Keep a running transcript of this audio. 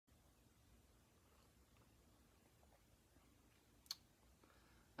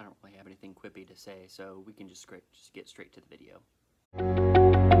don't really have anything quippy to say, so we can just get straight to the video.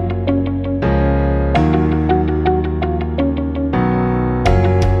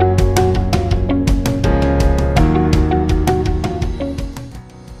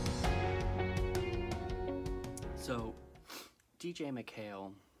 So, DJ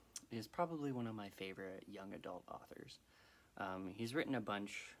MacHale is probably one of my favorite young adult authors. He's written a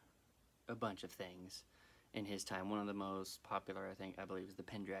bunch of things in his time. One of the most popular, I believe, is the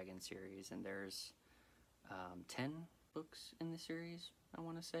Pendragon series, and there's 10 books in the series, I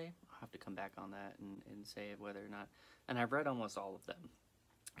want to say. I'll have to come back on that and say whether or not, and I've read almost all of them,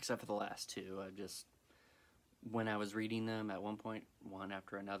 except for the last two. When I was reading them at one point, one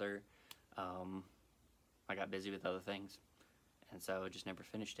after another, I got busy with other things, and so I just never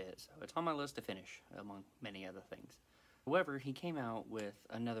finished it. So it's on my list to finish, among many other things. However, he came out with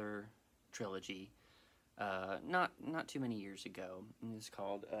another trilogy not too many years ago, and it's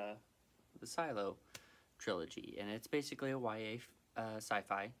called the SYLO Trilogy, and it's basically a YA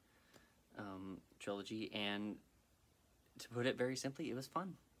sci-fi trilogy, and to put it very simply, it was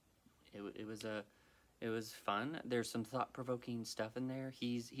fun. It was fun. There's some thought-provoking stuff in there.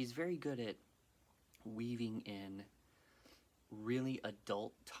 He's very good at weaving in really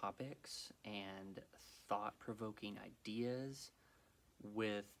adult topics and thought-provoking ideas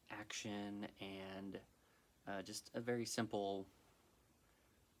with action and just a very simple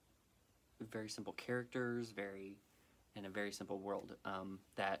characters, and a very simple world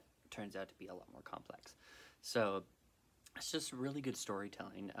that turns out to be a lot more complex. So it's just really good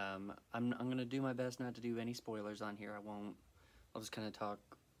storytelling. I'm gonna do my best not to do any spoilers on here. I'll just kind of talk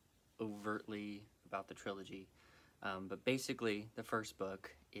overtly about the trilogy. But basically, the first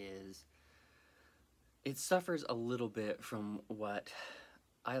book it suffers a little bit from what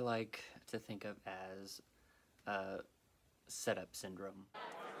I like to think of as setup syndrome.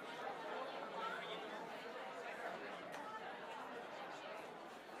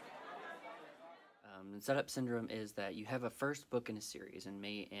 Setup syndrome is that you have a first book in a series, and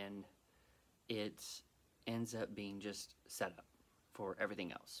it ends up being just setup for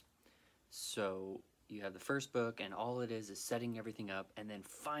everything else. So you have the first book, and all it is setting everything up, and then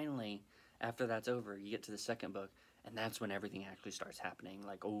finally, after that's over, you get to the second book, and that's when everything actually starts happening.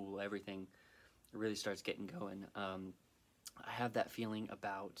 Like, oh, everything really starts getting going. I have that feeling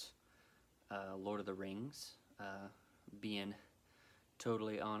about Lord of the Rings. Being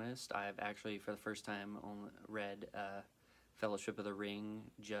totally honest, I've actually, for the first time, read Fellowship of the Ring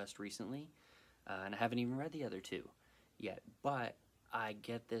just recently, and I haven't even read the other two yet, but I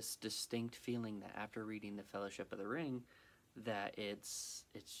get this distinct feeling that after reading the Fellowship of the Ring, that it's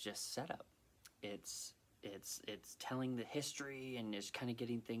just setup. It's telling the history and just kind of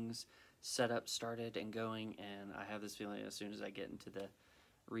getting things set up, started, and going. And I have this feeling as soon as I get into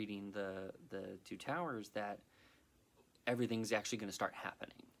reading the Two Towers that everything's actually going to start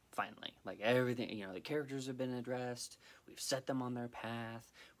happening. Finally, like everything, the characters have been addressed, we've set them on their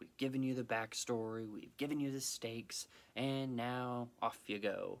path, we've given you the backstory, we've given you the stakes, and now off you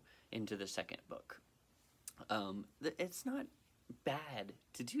go into the second book. It's not bad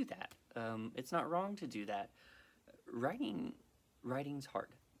to do that. It's not wrong to do that. Writing's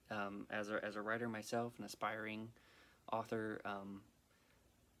hard. As a writer myself, an aspiring author,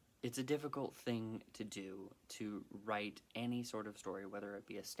 it's a difficult thing to do, to write any sort of story, whether it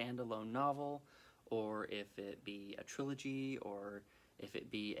be a standalone novel, or if it be a trilogy, or if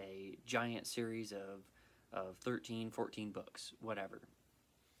it be a giant series of 13, 14 books, whatever.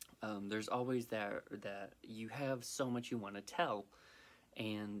 There's always that you have so much you want to tell,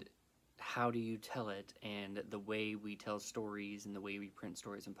 and how do you tell it? And the way we tell stories and the way we print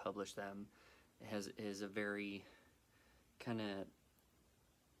stories and publish them is a very kind of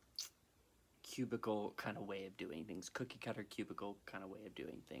cubicle kind of way of doing things, cookie cutter cubicle kind of way of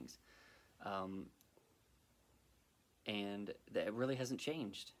doing things, and that really hasn't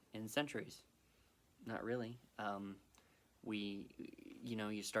changed in centuries. Not really.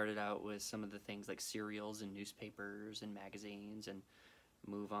 You started out with some of the things like serials and newspapers and magazines, and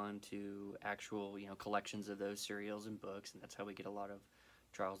move on to actual collections of those serials and books, and that's how we get a lot of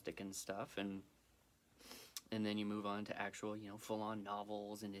Charles Dickens stuff, and then you move on to actual full-on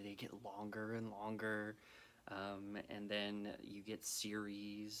novels, and they get longer and longer, and then you get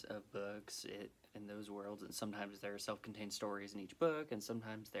series of books in those worlds, and sometimes there are self-contained stories in each book, and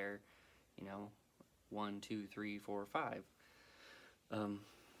sometimes they're 1, 2, 3, 4, 5.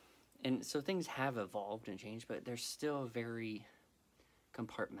 And so things have evolved and changed, but they're still very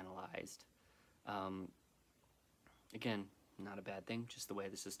compartmentalized. Again, not a bad thing, just the way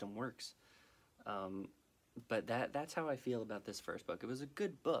the system works. but that's how I feel about this first book. It was a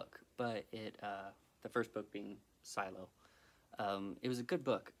good book, but the first book being SYLO. It was a good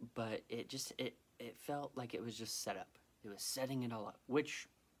book, but it felt like it was just set up. It was setting it all up, which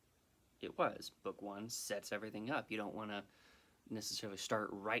it was. Book one sets everything up. You don't want to necessarily start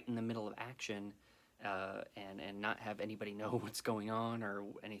right in the middle of action and not have anybody know what's going on or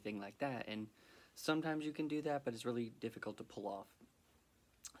anything like that. And sometimes you can do that, but it's really difficult to pull off.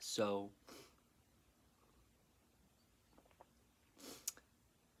 So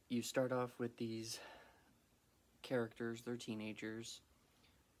you start off with these characters. They're teenagers,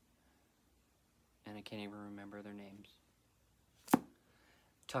 and I can't even remember their names.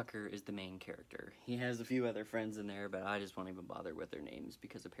 Tucker is the main character. He has a few other friends in there, but I just won't even bother with their names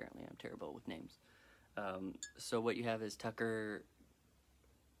because apparently I'm terrible with names. So what you have is Tucker,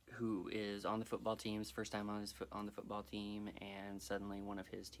 who is on the football team, his first time on the football team, and suddenly one of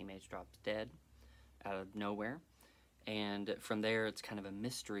his teammates drops dead out of nowhere. And from there, it's kind of a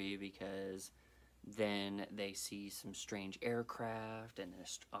mystery because then they see some strange aircraft, and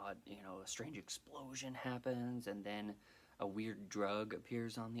a strange explosion happens, and then a weird drug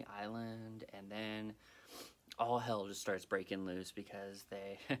appears on the island, and then all hell just starts breaking loose because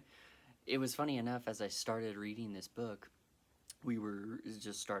it was funny enough, as I started reading this book, we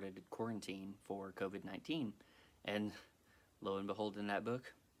just started quarantine for COVID-19, and lo and behold, in that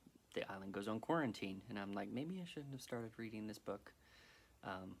book, the island goes on quarantine, and I'm like, maybe I shouldn't have started reading this book,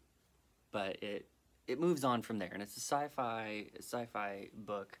 but it moves on from there, and it's a sci-fi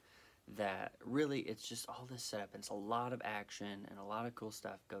book that really, it's just all this setup, and it's a lot of action, and a lot of cool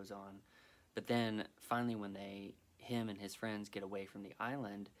stuff goes on, but then, finally, when him and his friends get away from the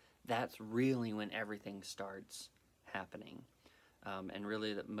island, that's really when everything starts happening, and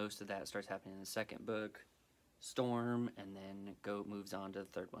really, most of that starts happening in the second book, Storm, and then moves on to the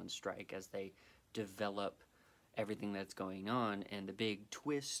third one, Strike, as they develop everything that's going on, and the big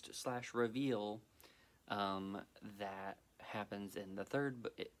twist/reveal that happens in the third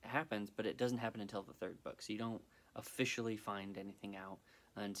book. It happens, but it doesn't happen until the third book, so you don't officially find anything out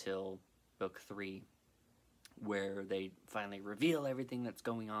until book 3, where they finally reveal everything that's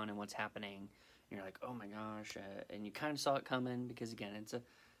going on and what's happening, and you're like, oh my gosh, and you kind of saw it coming, because again, it's a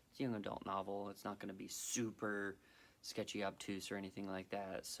young adult novel. It's not going to be super sketchy, obtuse, or anything like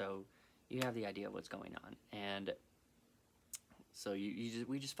that, so you have the idea of what's going on. And so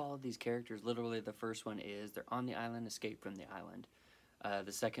we just followed these characters. Literally, the first one is they're on the island, escape from the island.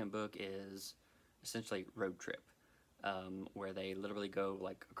 The second book is essentially road trip, where they literally go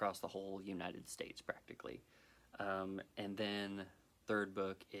like across the whole United States practically. And then third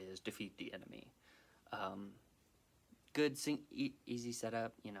book is defeat the enemy. Good, easy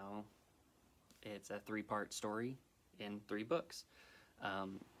setup. It's a 3-part story in 3 books.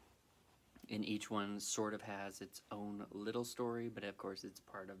 And each one sort of has its own little story, but of course it's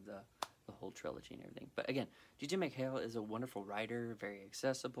part of the whole trilogy and everything. But again, J.J. MacHale is a wonderful writer, very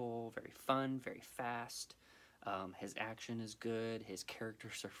accessible, very fun, very fast. His action is good, his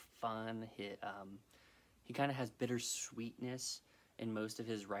characters are fun, he kind of has bittersweetness in most of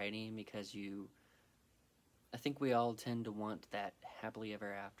his writing, because I think we all tend to want that happily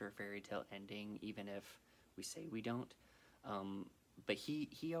ever after fairy tale ending, even if we say we don't. But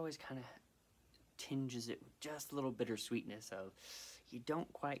he always kind of tinges it with just a little bittersweetness of, you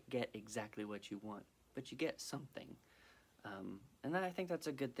don't quite get exactly what you want, but you get something. And I think that's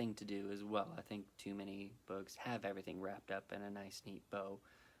a good thing to do as well. I think too many books have everything wrapped up in a nice, neat bow.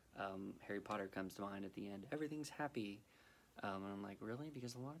 Harry Potter comes to mind at the end. Everything's happy. And I'm like, really?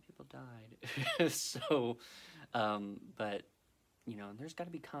 Because a lot of people died. So, but, there's got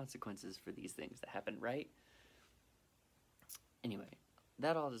to be consequences for these things that happen, right? Anyway,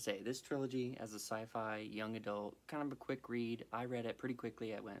 that all to say, this trilogy, as a sci-fi young adult, kind of a quick read. I read it pretty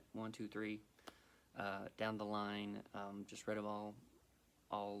quickly. I went 1, 2, 3 down the line. Just read them all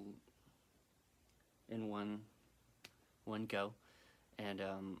in one go, and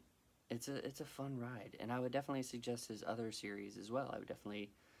it's a fun ride. And I would definitely suggest his other series as well. I would definitely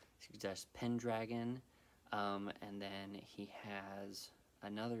suggest Pendragon, and then he has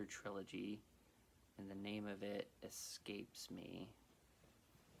another trilogy, and the name of it escapes me.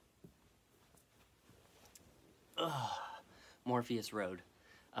 Morpheus Road.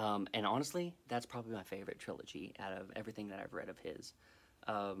 And honestly, that's probably my favorite trilogy out of everything that I've read of his.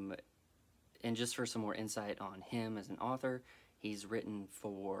 And just for some more insight on him as an author, he's written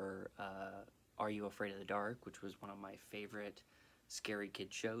for Are You Afraid of the Dark, which was one of my favorite scary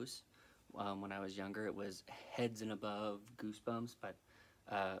kid shows. When I was younger, it was Heads and Above Goosebumps, but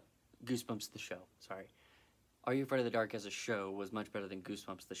Goosebumps the show, sorry. Are You Afraid of the Dark as a show was much better than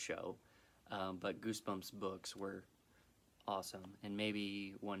Goosebumps the show. but Goosebumps books were awesome, and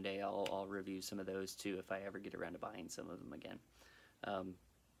maybe one day I'll review some of those too if I ever get around to buying some of them again.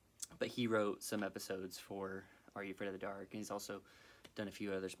 But he wrote some episodes for Are You Afraid of the Dark, and he's also done a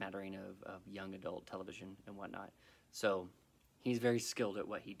few other smattering of young adult television and whatnot. So he's very skilled at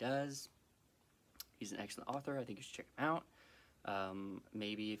what he does. He's an excellent author. I think you should check him out.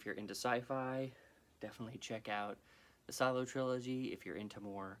 Maybe if you're into sci-fi, definitely check out the SYLO trilogy. If you're into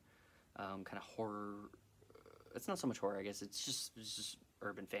more kind of horror, it's not so much horror, I guess, it's just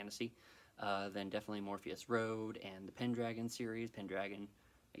urban fantasy, then definitely Morpheus Road and the Pendragon series. Pendragon,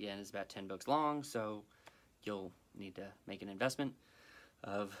 again, is about 10 books long, so you'll need to make an investment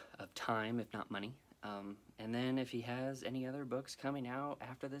of time, if not money. And then if he has any other books coming out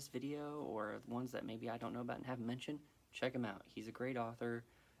after this video, or ones that maybe I don't know about and haven't mentioned, check him out. He's a great author,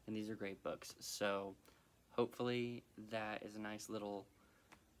 and these are great books. So hopefully that is a nice little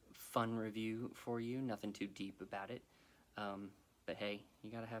fun review for you. Nothing too deep about it. But hey,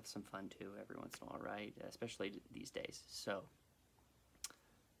 you gotta have some fun too every once in a while, right? Especially these days. So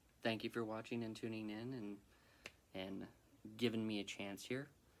thank you for watching and tuning in and giving me a chance here.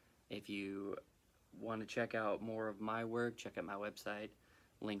 If you want to check out more of my work, check out my website,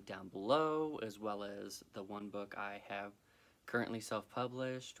 link down below, as well as the one book I have currently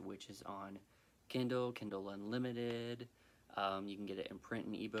self-published, which is on Kindle, Kindle Unlimited. You can get it in print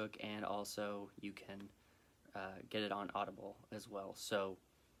and ebook, and also you can get it on Audible as well. So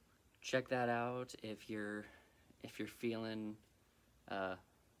check that out if you're feeling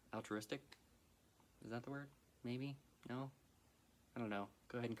altruistic. Is that the word? Maybe? No? I don't know.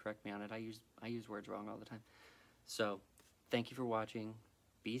 Go ahead and correct me on it. I use words wrong all the time. So thank you for watching.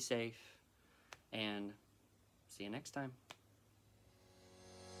 Be safe, and see you next time.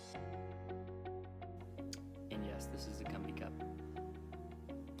 And yes, this is a Gumby Cup.